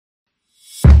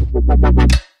Hey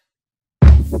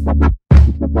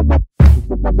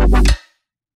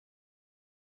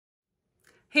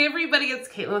everybody, it's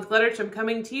Caitlin with Glitterch. I'm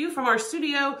coming to you from our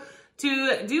studio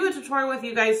to do a tutorial with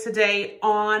you guys today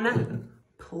on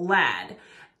plaid.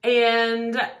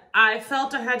 And I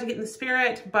felt I had to get in the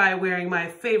spirit by wearing my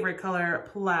favorite color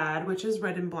plaid, which is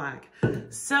red and black.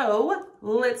 So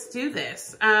let's do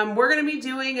this. We're gonna be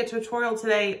doing a tutorial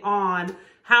today on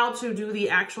how to do the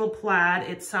actual plaid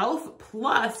itself,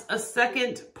 plus a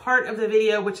second part of the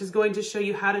video, which is going to show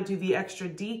you how to do the extra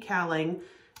decaling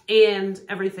and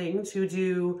everything to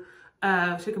do,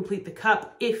 to complete the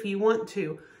cup if you want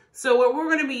to. So what we're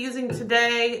gonna be using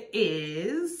today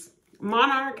is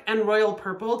Monarch and Royal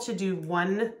Purple to do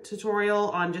one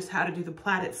tutorial on just how to do the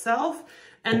plaid itself.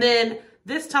 And then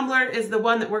this tumbler is the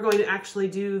one that we're going to actually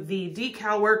do the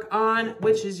decal work on,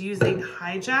 which is using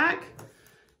Hijack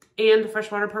and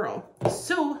Freshwater Pearl.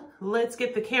 So let's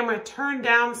get the camera turned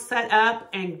down, set up,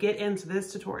 and get into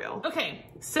this tutorial. Okay,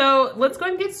 so let's go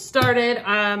ahead and get started.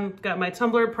 Got my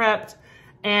tumbler prepped,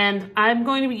 and I'm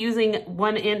going to be using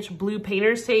 1-inch blue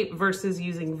painter's tape versus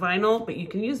using vinyl, but you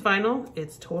can use vinyl.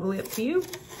 It's totally up to you.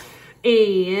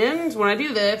 And when I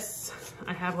do this,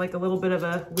 I have like a little bit of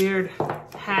a weird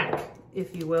hack,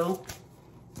 if you will.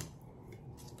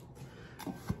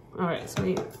 All right,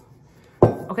 sweet.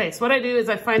 Okay, so what I do is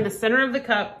I find the center of the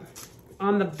cup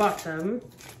on the bottom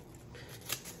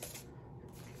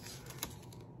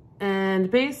and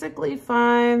basically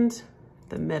find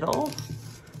the middle.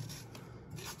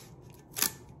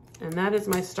 And that is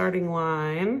my starting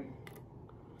line.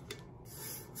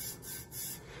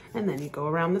 And then you go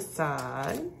around the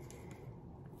side.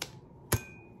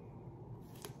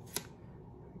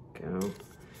 Go.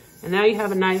 And now you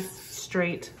have a nice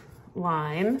straight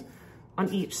line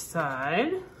on each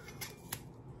side.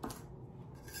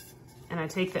 And I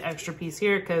take the extra piece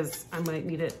here because I might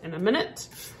need it in a minute.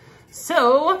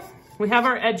 So we have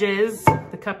our edges.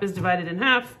 The cup is divided in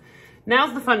half.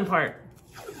 Now's the fun part.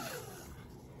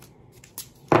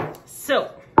 So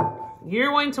you're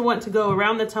going to want to go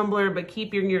around the tumbler, but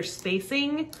keep your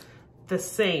spacing the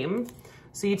same.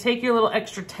 So you take your little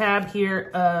extra tab here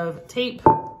of tape,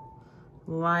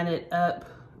 line it up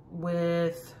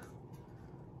with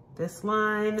this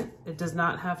line. It does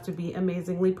not have to be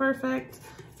amazingly perfect.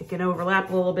 It can overlap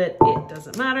a little bit. It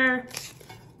doesn't matter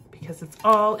because it's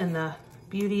all in the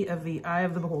beauty of the eye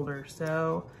of the beholder.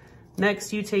 So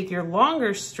next you take your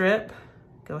longer strip,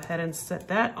 go ahead and set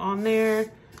that on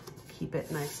there. Keep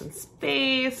it nice and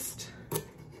spaced.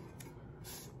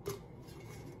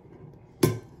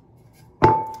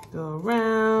 Go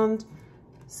around,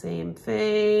 same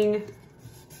thing.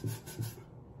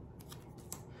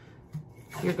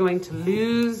 You're going to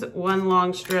lose one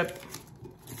long strip,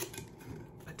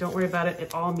 but don't worry about it.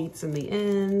 It all meets in the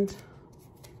end.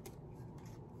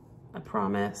 I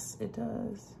promise it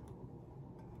does.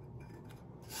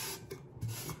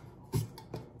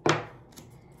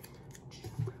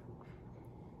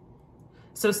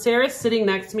 So Sarah's sitting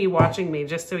next to me watching me,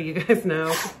 just so you guys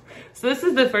know. So this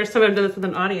is the first time I've done this with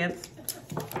an audience.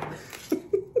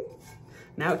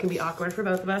 Now it can be awkward for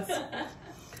both of us.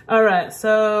 All right,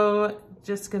 so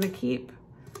just gonna keep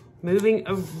moving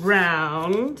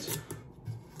around.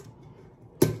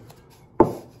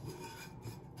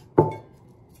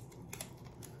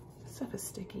 Stuff is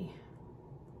sticky.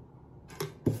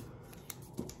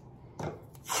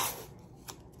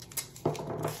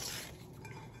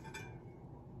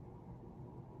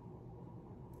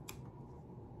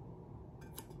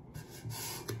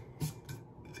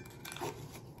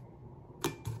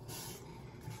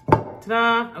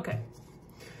 Ta-da! Okay.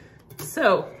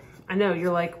 So, I know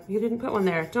you're like, you didn't put one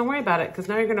there. Don't worry about it, because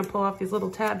now you're gonna pull off these little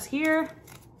tabs here.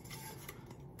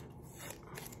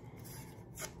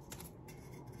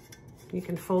 You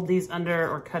can fold these under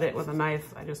or cut it with a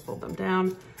knife. I just fold them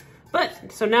down.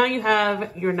 But, so now you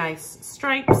have your nice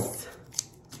stripes.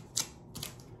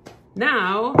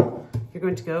 Now, you're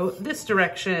going to go this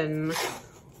direction.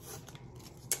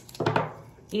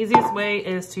 Easiest way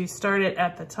is to start it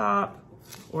at the top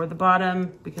or the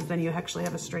bottom, because then you actually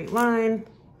have a straight line.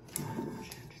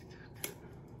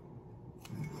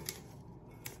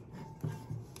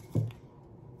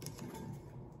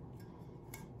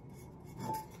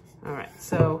 All right,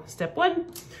 so step one,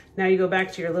 now you go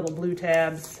back to your little blue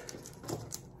tabs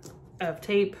of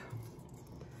tape,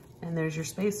 and there's your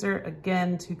spacer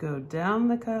again to go down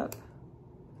the cup.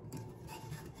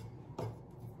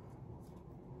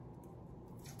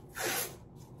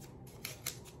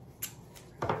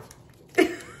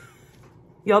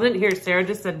 Y'all didn't hear, Sarah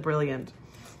just said brilliant.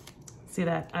 See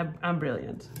that? I'm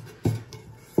brilliant.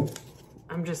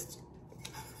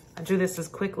 I I do this as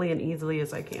quickly and easily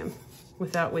as I can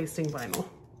without wasting vinyl.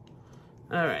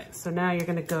 All right, so now you're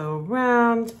gonna go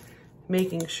around,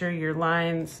 making sure your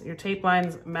lines, your tape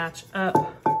lines match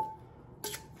up.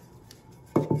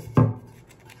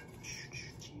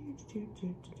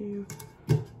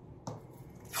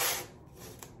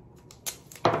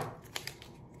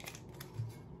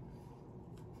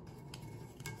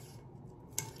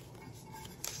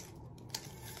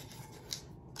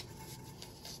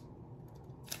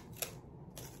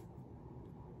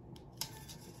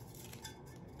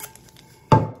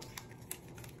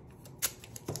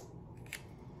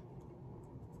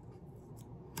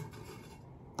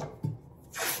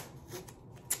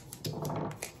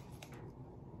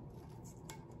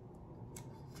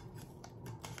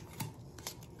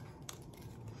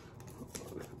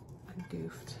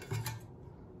 Goofed.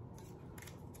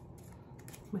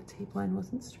 My tape line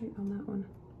wasn't straight on that one.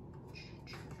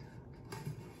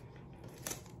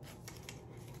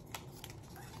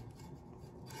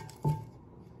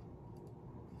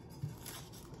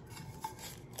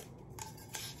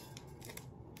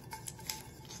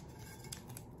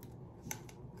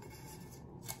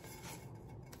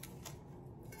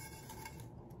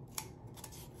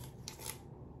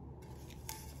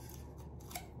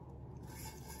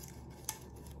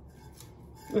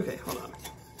 Okay, hold on.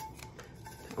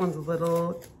 That one's a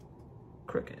little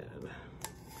crooked.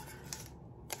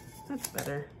 That's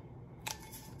better.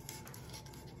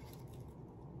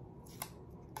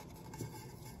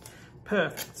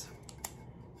 Perfect.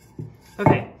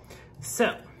 Okay,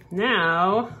 so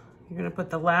now you're gonna put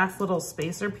the last little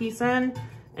spacer piece in,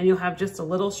 and you'll have just a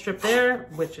little strip there,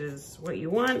 which is what you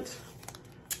want.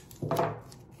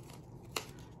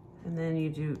 And then you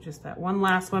do just that one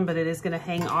last one, but it is gonna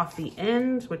hang off the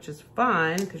end, which is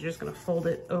fine because you're just gonna fold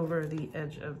it over the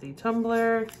edge of the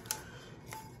tumbler.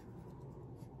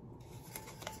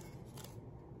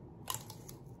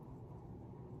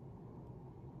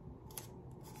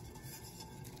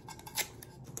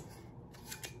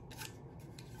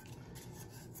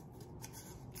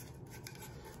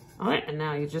 All right, and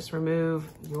now you just remove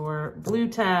your blue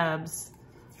tabs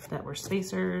that were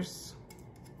spacers.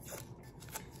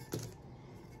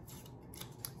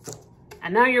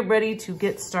 And now you're ready to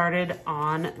get started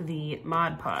on the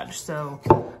Mod Podge. So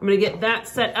I'm gonna get that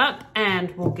set up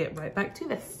and we'll get right back to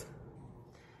this.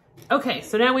 Okay,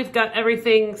 so now we've got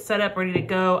everything set up, ready to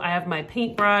go. I have my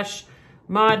paintbrush,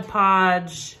 Mod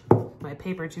Podge, my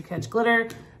paper to catch glitter,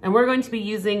 and we're going to be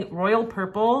using Royal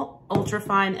Purple,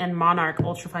 Ultrafine, and Monarch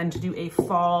Ultrafine to do a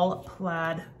fall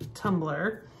plaid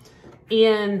tumbler.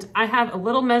 And I have a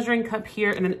little measuring cup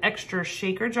here and an extra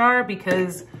shaker jar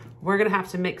because we're gonna have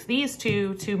to mix these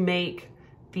two to make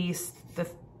these, the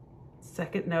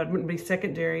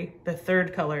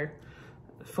third color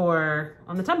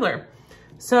on the tumbler.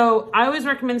 So I always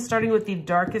recommend starting with the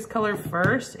darkest color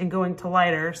first and going to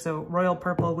lighter. So Royal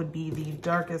Purple would be the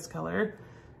darkest color.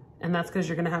 And that's because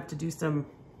you're gonna have to do some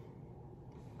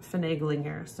finagling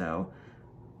here. So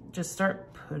just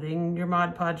start putting your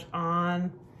Mod Podge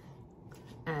on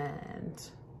and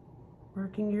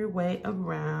working your way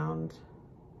around.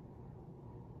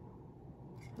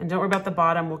 And don't worry about the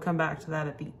bottom, we'll come back to that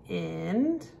at the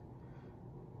end.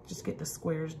 Just get the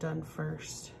squares done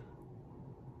first.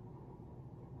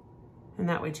 And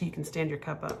that way too you can stand your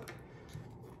cup up.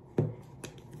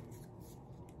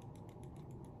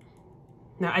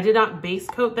 Now I did not base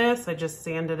coat this, I just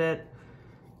sanded it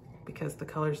because the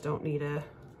colors don't need a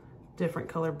different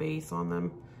color base on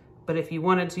them. But if you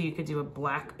wanted to, you could do a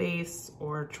black base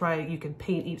or you could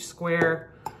paint each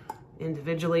square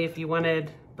individually if you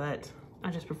wanted, but I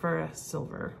just prefer a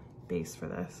silver base for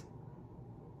this.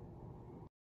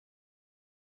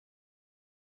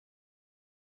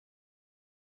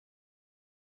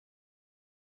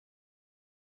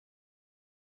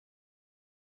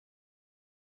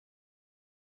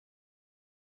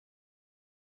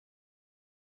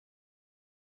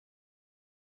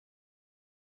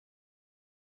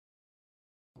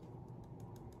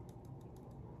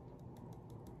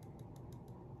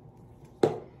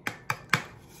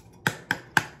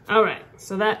 All right,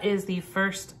 so that is the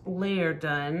first layer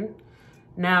done.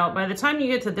 Now, by the time you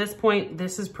get to this point,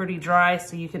 this is pretty dry,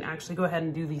 so you can actually go ahead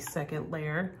and do the second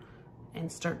layer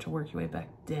and start to work your way back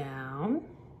down.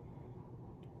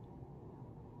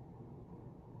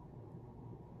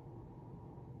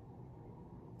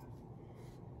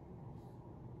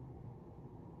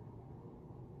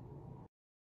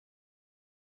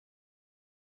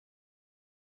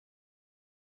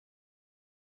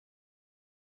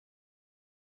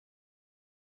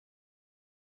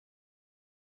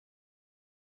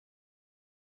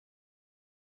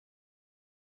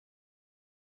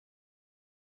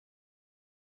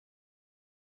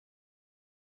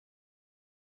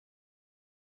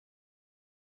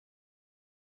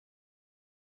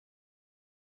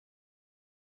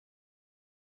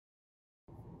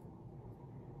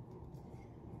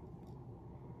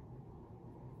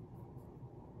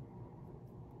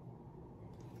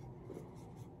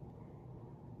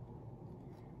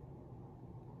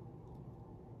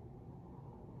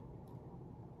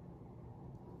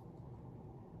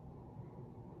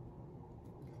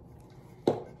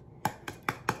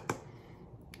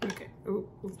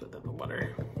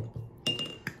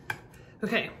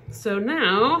 Okay, so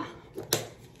now,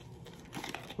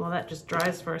 while that just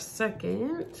dries for a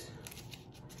second,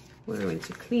 we're going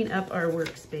to clean up our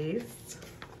workspace.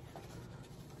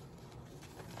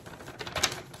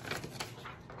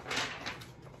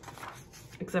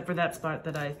 Except for that spot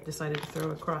that I decided to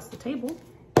throw across the table.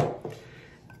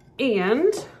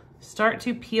 And start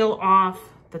to peel off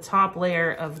the top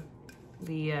layer of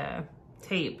the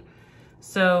tape.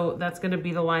 So that's going to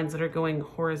be the lines that are going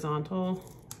horizontal.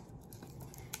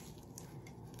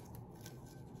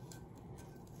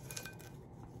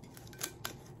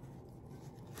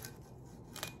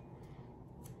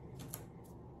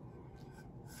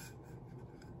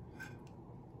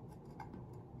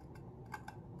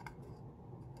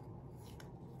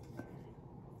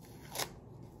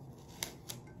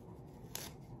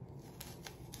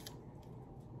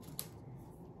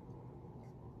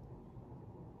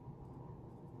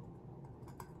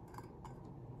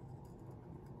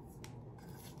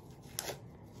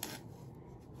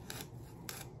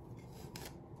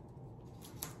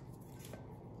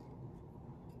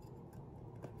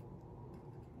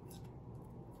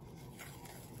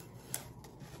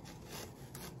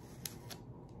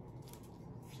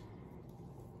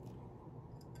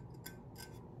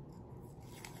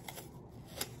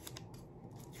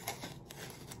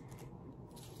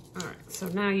 All right, so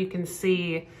now you can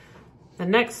see the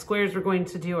next squares we're going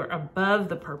to do are above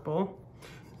the purple.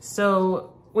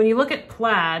 So when you look at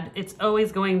plaid, it's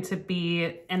always going to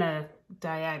be in a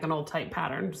diagonal type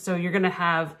pattern. So you're gonna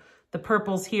have the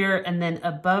purples here, and then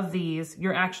above these,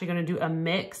 you're actually gonna do a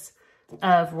mix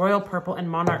of royal purple and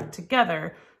monarch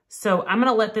together. So I'm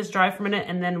gonna let this dry for a minute,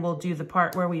 and then we'll do the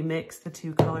part where we mix the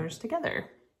two colors together.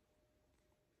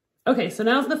 Okay, so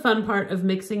now's the fun part of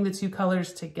mixing the two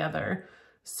colors together.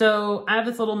 So I have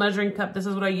this little measuring cup. This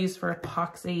is what I use for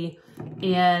epoxy.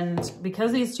 And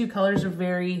because these two colors are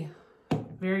very,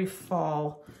 very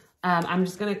fall, I'm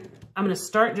gonna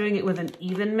start doing it with an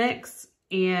even mix,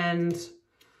 and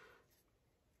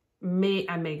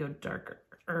I may go darker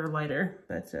or lighter,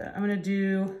 but I'm gonna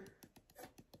do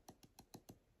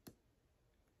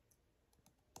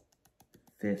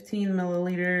 15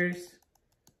 milliliters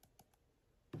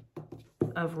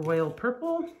of royal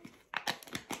purple.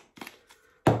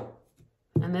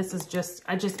 And this is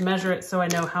I just measure it so I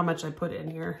know how much I put in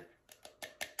here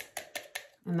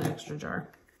in the extra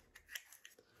jar.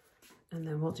 And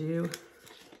then we'll do,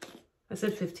 I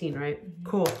said 15, right? Mm-hmm.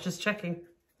 Cool, just checking.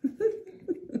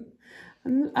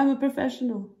 I'm a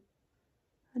professional.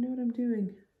 I know what I'm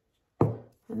doing.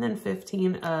 And then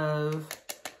 15 of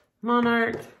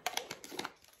monarch.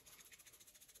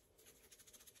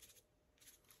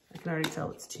 I can already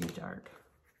tell it's too dark.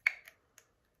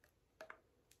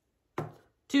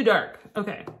 Too dark.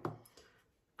 Okay.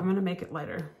 I'm gonna make it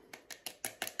lighter.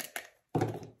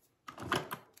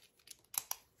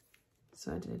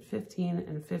 So I did 15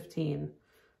 and 15.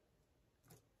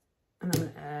 And I'm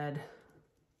gonna add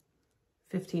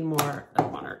 15 more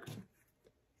of monarch.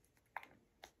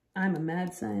 I'm a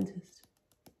mad scientist.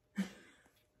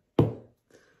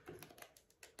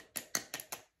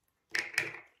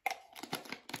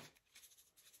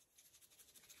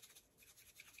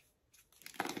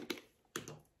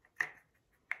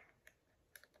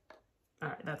 All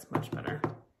right, that's much better.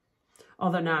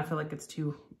 Although now I feel like it's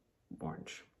too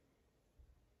orange.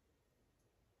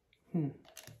 This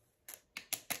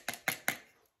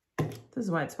is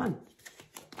why it's fun.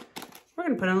 We're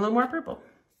gonna put in a little more purple.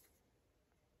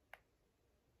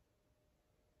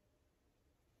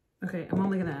 Okay, I'm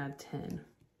only gonna add 10.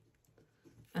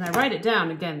 And I write it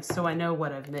down again so I know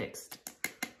what I've mixed.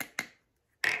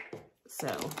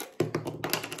 So.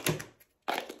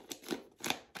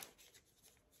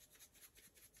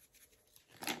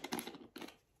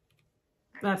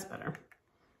 That's better.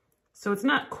 So it's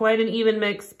not quite an even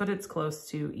mix, but it's close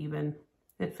to even.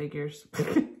 It figures.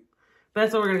 But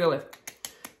that's what we're gonna go with.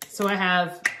 So I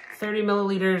have 30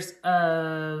 milliliters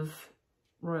of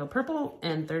royal purple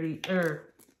and 30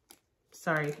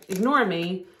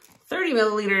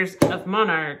 milliliters of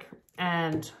monarch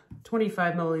and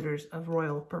 25 milliliters of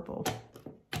royal purple.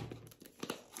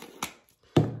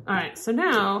 All right, so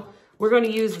now we're going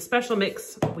to use the special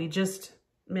mix we just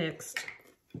mixed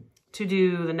to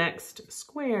do the next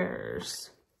squares,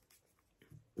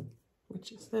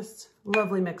 which is this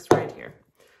lovely mix right here.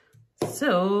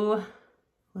 So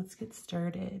let's get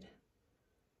started.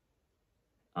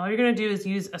 All you're gonna do is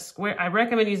use a square. I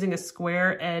recommend using a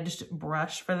square edged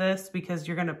brush for this because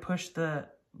you're gonna push the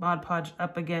Mod Podge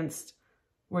up against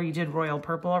where you did royal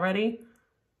purple already.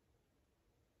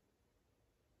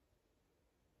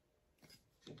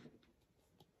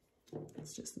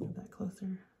 Let's just move that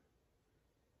closer.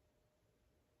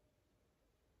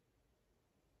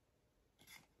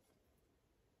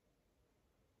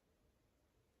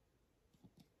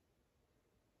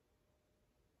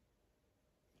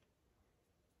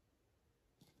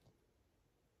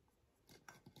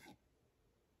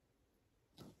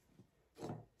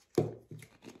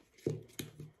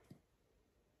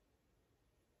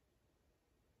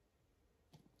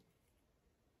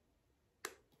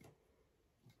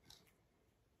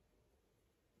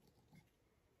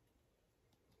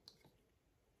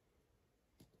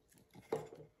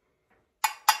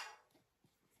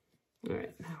 All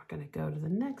right, now we're gonna go to the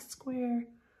next square.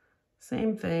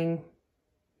 Same thing.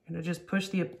 I'm gonna just push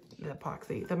the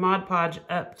epoxy, the Mod Podge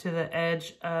up to the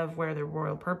edge of where the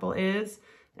royal purple is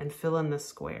and fill in the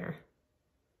square.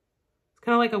 It's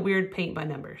kind of like a weird paint by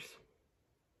numbers.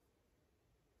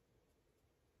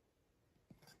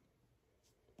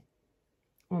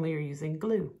 Only you're using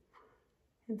glue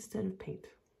instead of paint.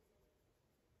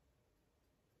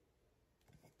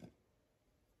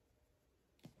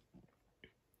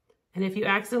 And if you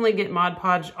accidentally get Mod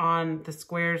Podge on the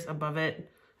squares above it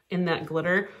in that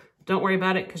glitter, don't worry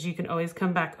about it because you can always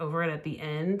come back over it at the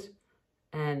end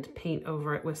and paint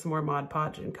over it with some more Mod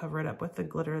Podge and cover it up with the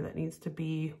glitter that needs to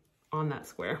be on that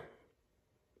square.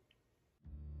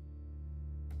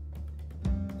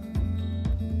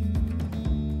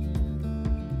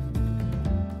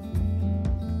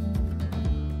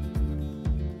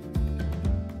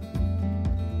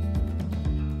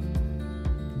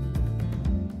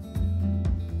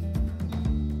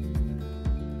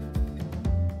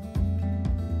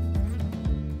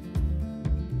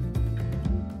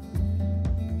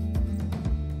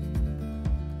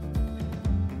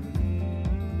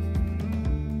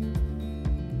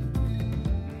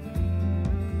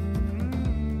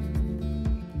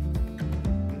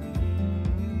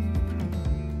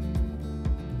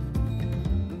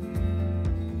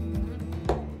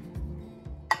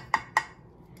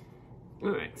 All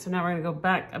right, so now we're gonna go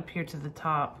back up here to the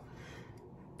top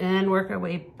and work our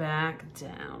way back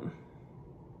down.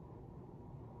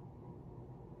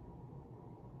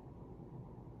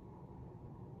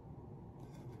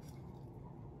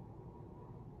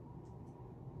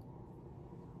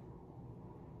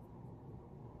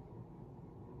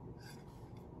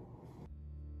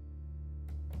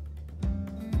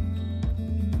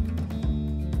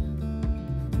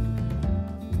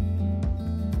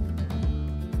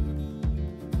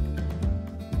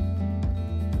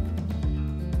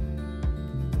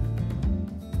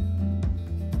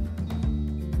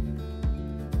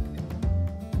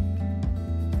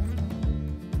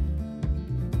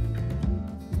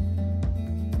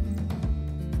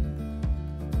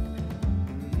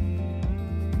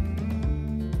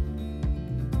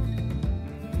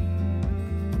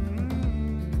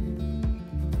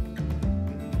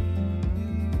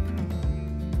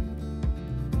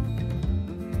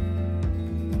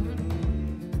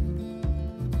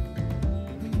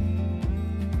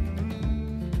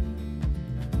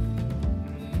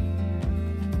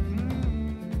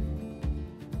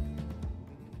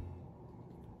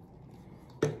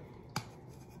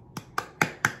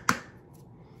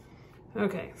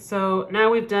 Okay, so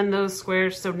now we've done those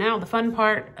squares. So now the fun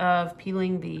part of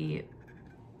peeling the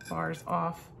bars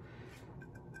off.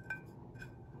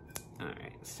 All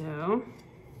right, so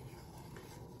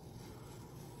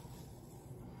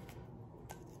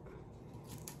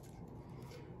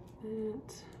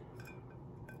that.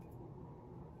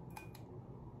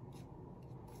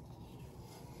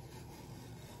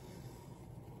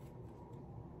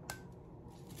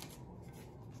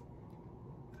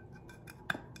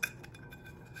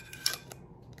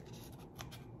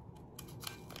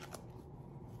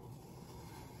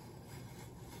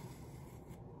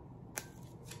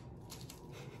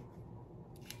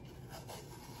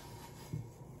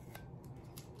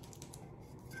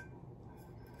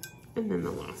 And then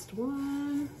the last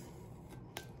one.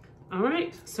 All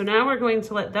right, so now we're going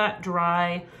to let that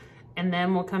dry and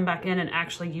then we'll come back in and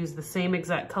actually use the same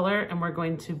exact color and we're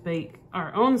going to bake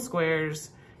our own squares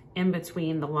in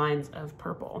between the lines of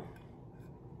purple.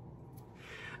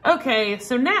 Okay,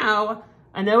 so now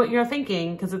I know what you're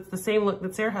thinking because it's the same look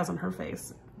that Sarah has on her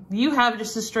face. You have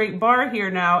just a straight bar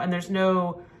here now and there's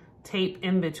no tape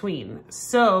in between.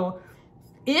 So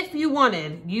if you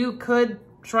wanted, you could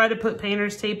try to put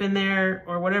painter's tape in there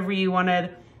or whatever you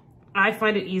wanted. I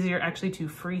find it easier actually to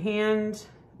freehand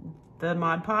the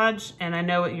Mod Podge. And I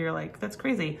know what you're like, that's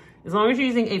crazy. As long as you're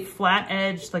using a flat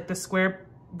edge, like the square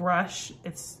brush,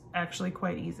 it's actually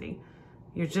quite easy.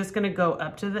 You're just gonna go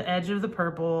up to the edge of the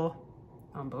purple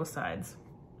on both sides.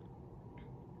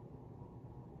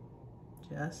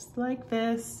 Just like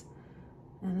this.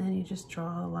 And then you just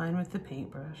draw a line with the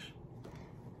paintbrush.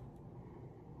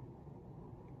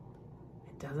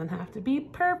 Doesn't have to be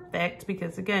perfect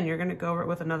because again, you're gonna go over it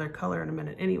with another color in a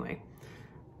minute anyway.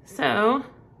 So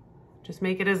just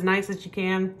make it as nice as you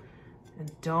can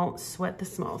and don't sweat the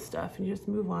small stuff and you just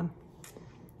move on.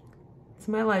 It's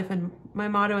my life and my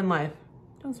motto in life.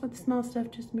 Don't sweat the small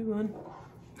stuff, just move on.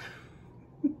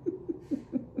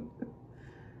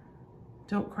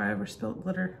 Don't cry over spilt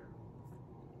glitter.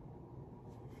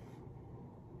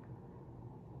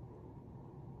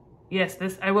 Yes,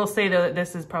 this, I will say though that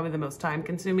this is probably the most time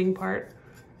consuming part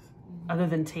other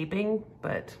than taping,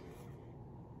 but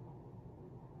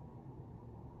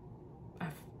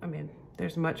I mean,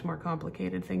 there's much more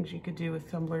complicated things you could do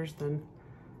with tumblers than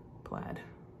plaid.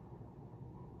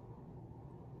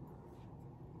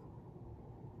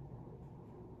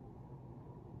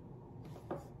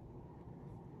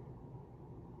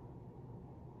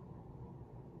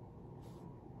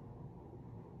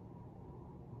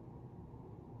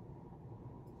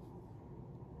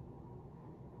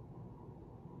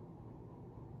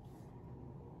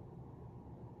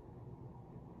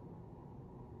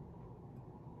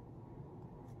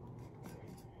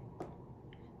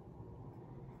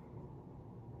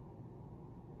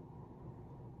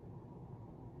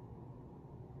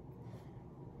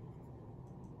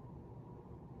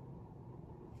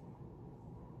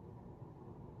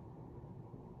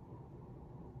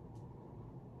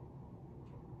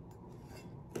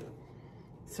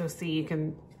 So see, you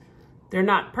can, they're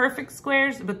not perfect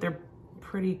squares, but they're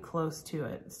pretty close to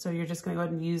it. So you're just gonna go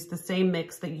ahead and use the same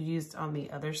mix that you used on the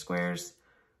other squares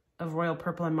of Royal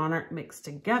Purple and Monarch mixed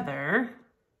together.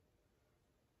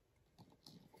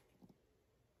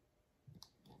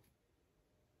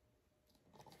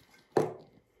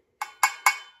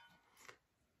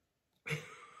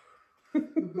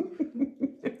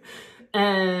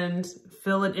 And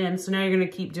fill it in. So now you're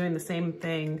gonna keep doing the same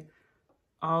thing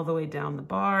all the way down the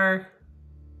bar.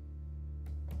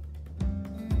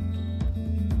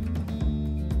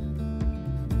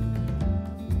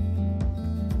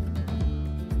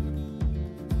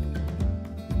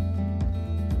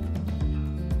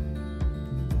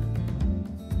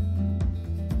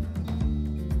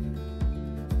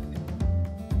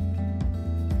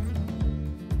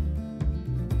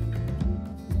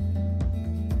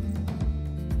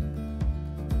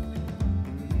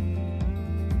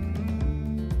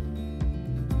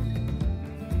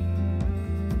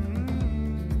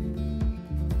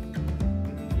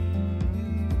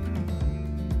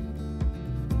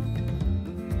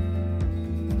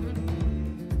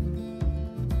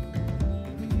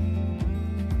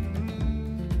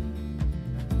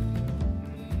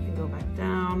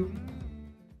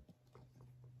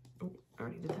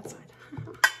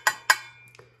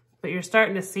 But you're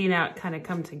starting to see now it kind of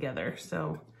come together.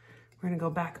 So we're gonna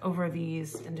go back over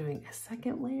these and doing a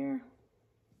second layer.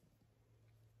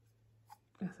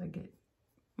 As I get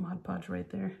Mod Podge right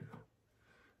there.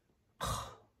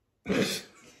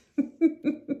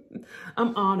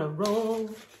 I'm on a roll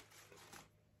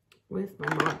with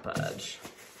my Mod Podge.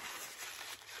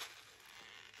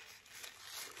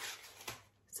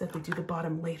 Said we do the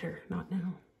bottom later, not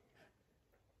now.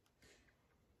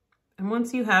 And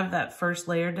once you have that first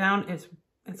layer down,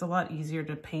 it's a lot easier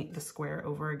to paint the square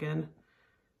over again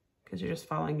because you're just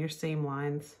following your same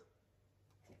lines.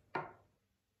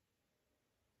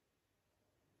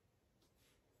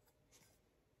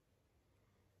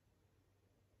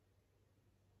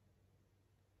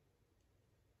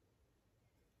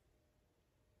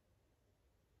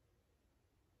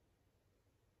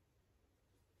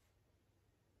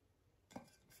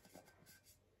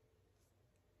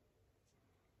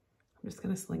 I'm just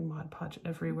gonna sling Mod Podge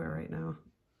everywhere right now.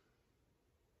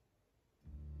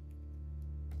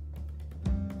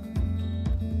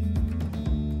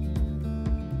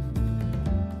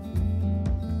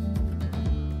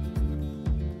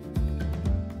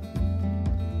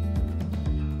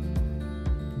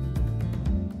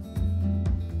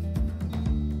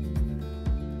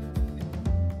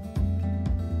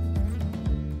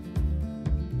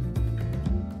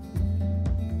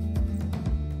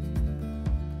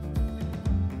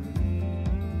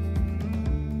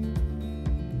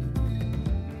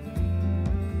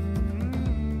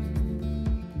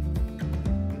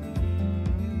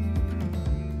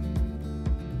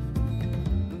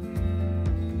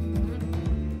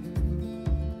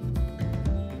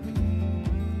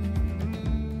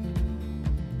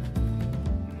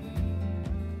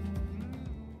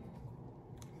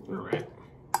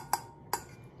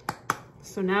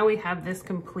 So now we have this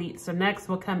complete. So next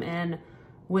we'll come in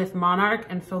with Monarch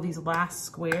and fill these last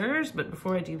squares. But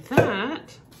before I do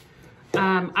that,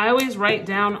 I always write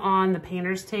down on the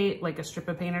painter's tape, like a strip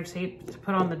of painter's tape, to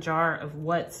put on the jar of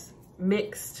what's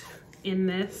mixed in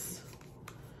this,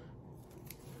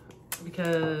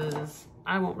 because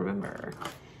I won't remember.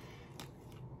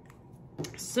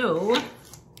 So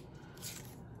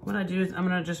what I do is I'm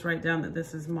gonna just write down that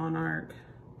this is Monarch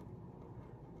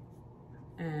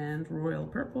and Royal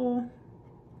Purple.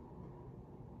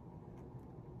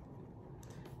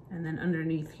 And then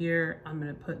underneath here, I'm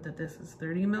gonna put that this is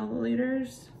 30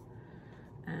 milliliters.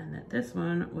 and that this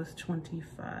one was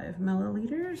 25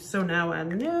 milliliters. So now I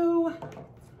know.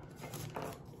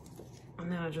 And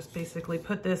now I just basically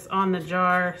put this on the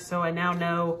jar. So I now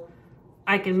know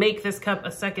I can make this cup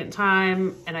a second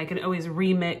time, and I can always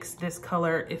remix this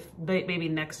color if maybe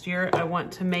next year I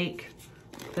want to make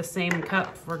the same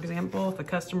cup. For example, if a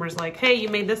customer's like, hey, you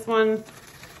made this one,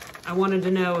 I wanted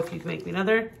to know if you could make me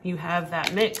another. You have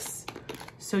that mix,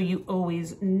 so you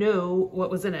always know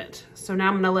what was in it. So now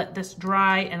I'm gonna let this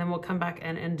dry, and then we'll come back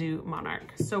in and do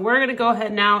Monarch. So we're gonna go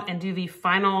ahead now and do the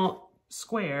final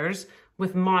squares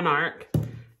with Monarch.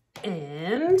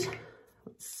 And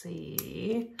let's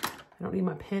see, I don't need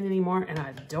my pen anymore, and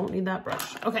I don't need that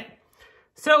brush. Okay,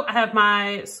 so I have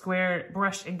my square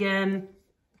brush again,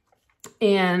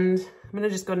 and I'm gonna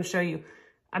just go and show you.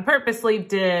 I purposely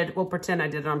did, we'll pretend I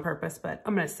did it on purpose, but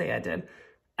I'm gonna say I did.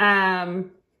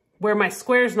 Where my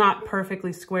square's not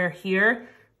perfectly square here,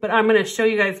 but I'm gonna show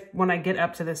you guys when I get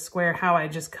up to this square how I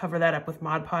just cover that up with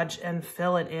Mod Podge and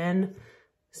fill it in.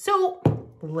 So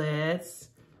let's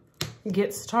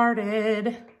get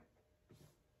started.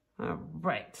 All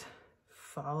right,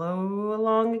 follow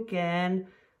along again,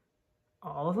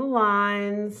 all of the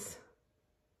lines,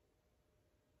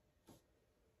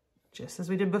 just as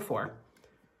we did before.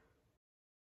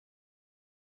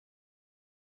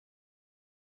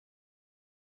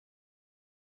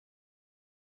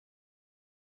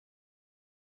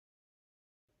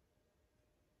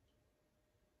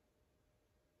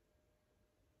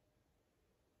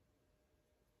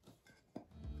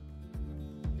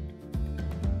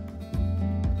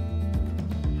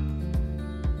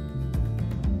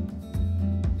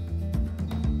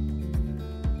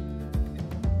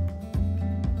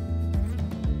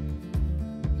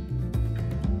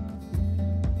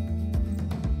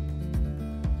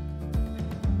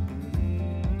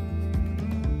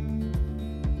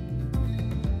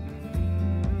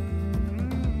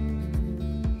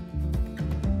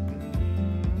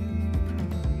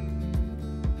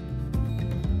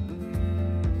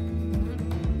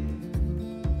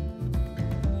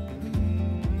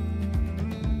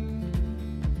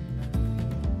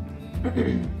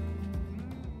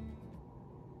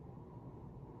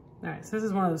 All right, so this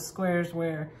is one of those squares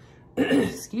where,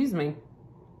 excuse me,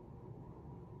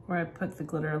 where I put the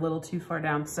glitter a little too far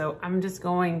down. So I'm just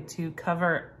going to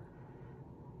cover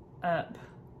up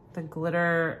the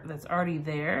glitter that's already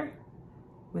there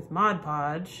with Mod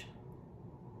Podge.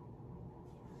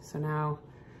 So now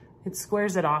it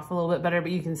squares it off a little bit better,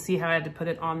 but you can see how I had to put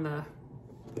it on the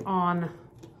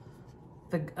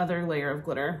other layer of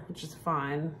glitter, which is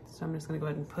fine. So I'm just gonna go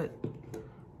ahead and put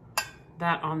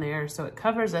that on there so it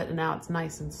covers it, and now it's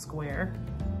nice and square.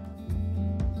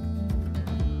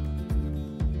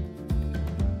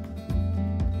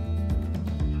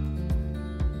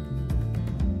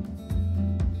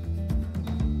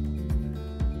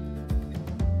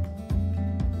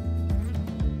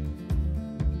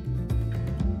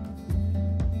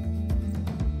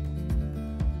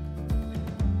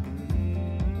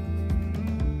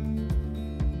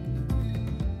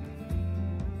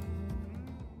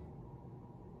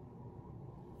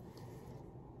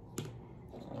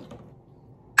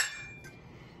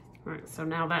 All right, so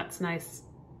now that's nice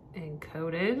and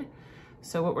coated.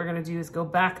 So what we're gonna do is go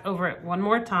back over it one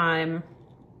more time.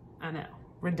 I know,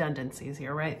 redundancies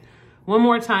here, right? One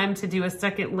more time to do a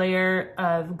second layer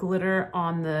of glitter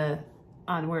on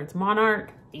where it's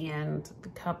Monarch, and the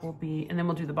cup will be, and then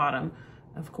we'll do the bottom,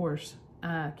 of course.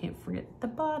 Can't forget the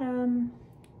bottom.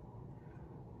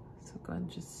 So go ahead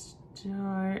and just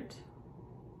start.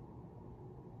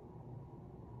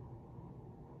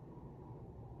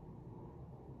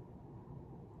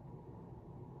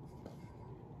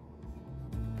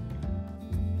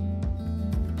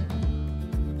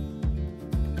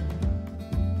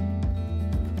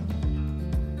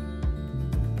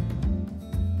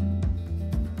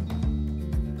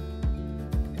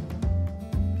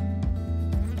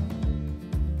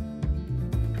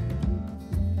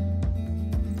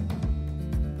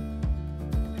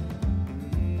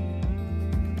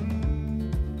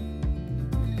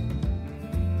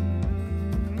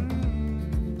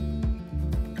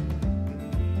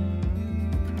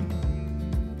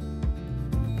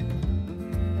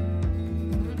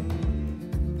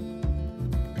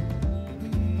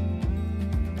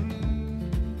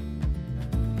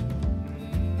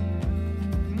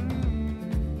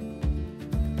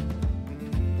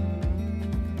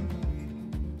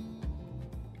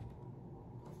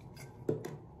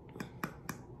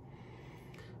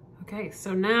 Okay,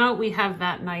 so now we have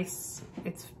that nice,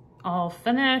 it's all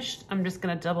finished. I'm just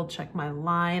gonna double check my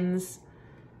lines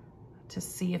to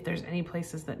see if there's any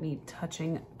places that need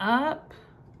touching up.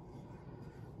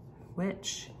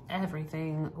 which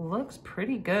everything looks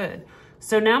pretty good.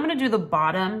 So now I'm gonna do the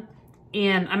bottom,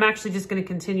 and I'm actually just gonna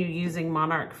continue using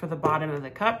Monarch for the bottom of the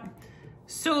cup.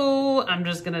 So I'm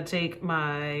just gonna take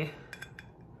my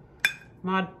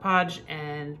Mod Podge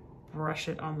and brush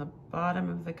it on the bottom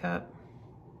of the cup.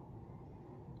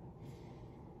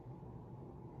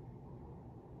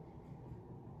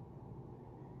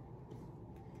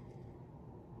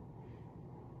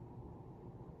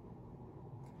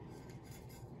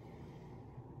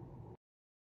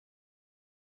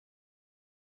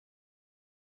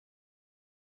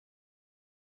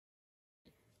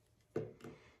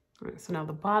 All right, so now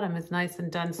the bottom is nice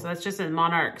and done. So that's just in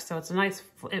Monarch. So it's a nice,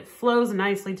 it flows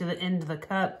nicely to the end of the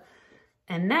cup.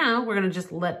 And now we're gonna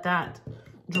just let that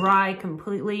dry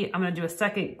completely. I'm gonna do a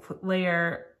second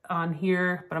layer on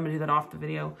here, but I'm gonna do that off the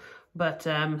video. But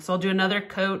so I'll do another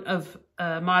coat of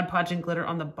Mod Podge and glitter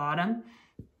on the bottom.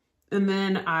 And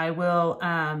then I will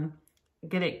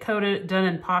get it coated, done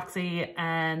in epoxy,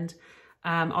 and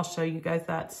I'll show you guys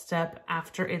that step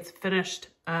after it's finished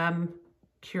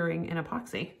curing in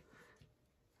epoxy.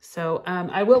 So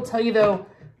I will tell you though,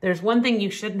 there's one thing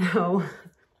you should know,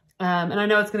 and I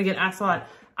know it's gonna get asked a lot.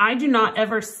 I do not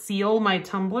ever seal my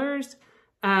tumblers.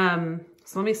 So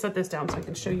let me set this down so I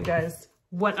can show you guys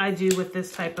what I do with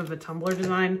this type of a tumbler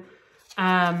design.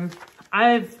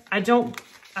 I don't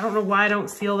know why I don't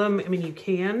seal them. I mean, you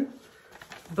can,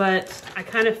 but I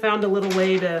kind of found a little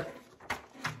way to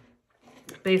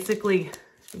basically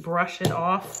brush it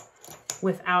off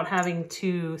without having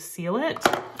to seal it.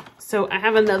 So I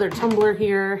have another tumbler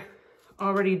here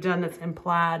already done that's in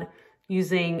Plaid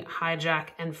using Hijack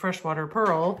and Freshwater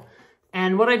Pearl.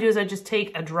 And what I do is I just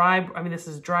take a dry, I mean, this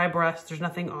is dry brush, there's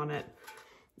nothing on it,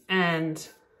 and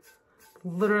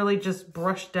literally just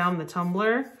brush down the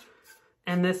tumbler.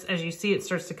 And this, as you see, it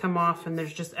starts to come off and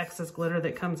there's just excess glitter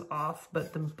that comes off,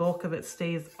 but the bulk of it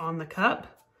stays on the cup.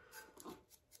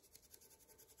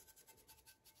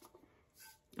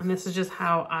 And this is just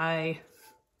how I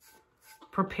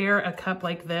prepare a cup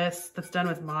like this that's done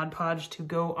with Mod Podge to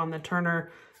go on the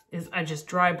turner, is I just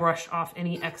dry brush off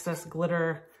any excess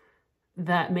glitter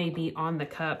that may be on the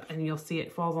cup, and you'll see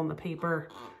it falls on the paper.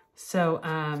 So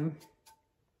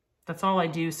that's all I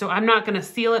do. So I'm not gonna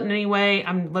seal it in any way.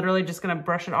 I'm literally just gonna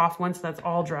brush it off once that's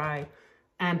all dry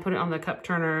and put it on the cup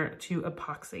turner to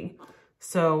epoxy.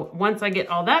 So once I get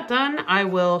all that done, I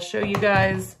will show you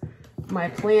guys my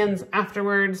plans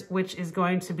afterwards, which is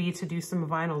going to be to do some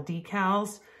vinyl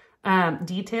decals,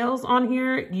 details on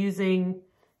here using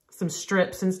some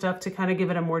strips and stuff to kind of give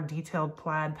it a more detailed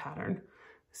plaid pattern.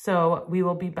 So we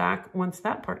will be back once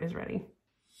that part is ready.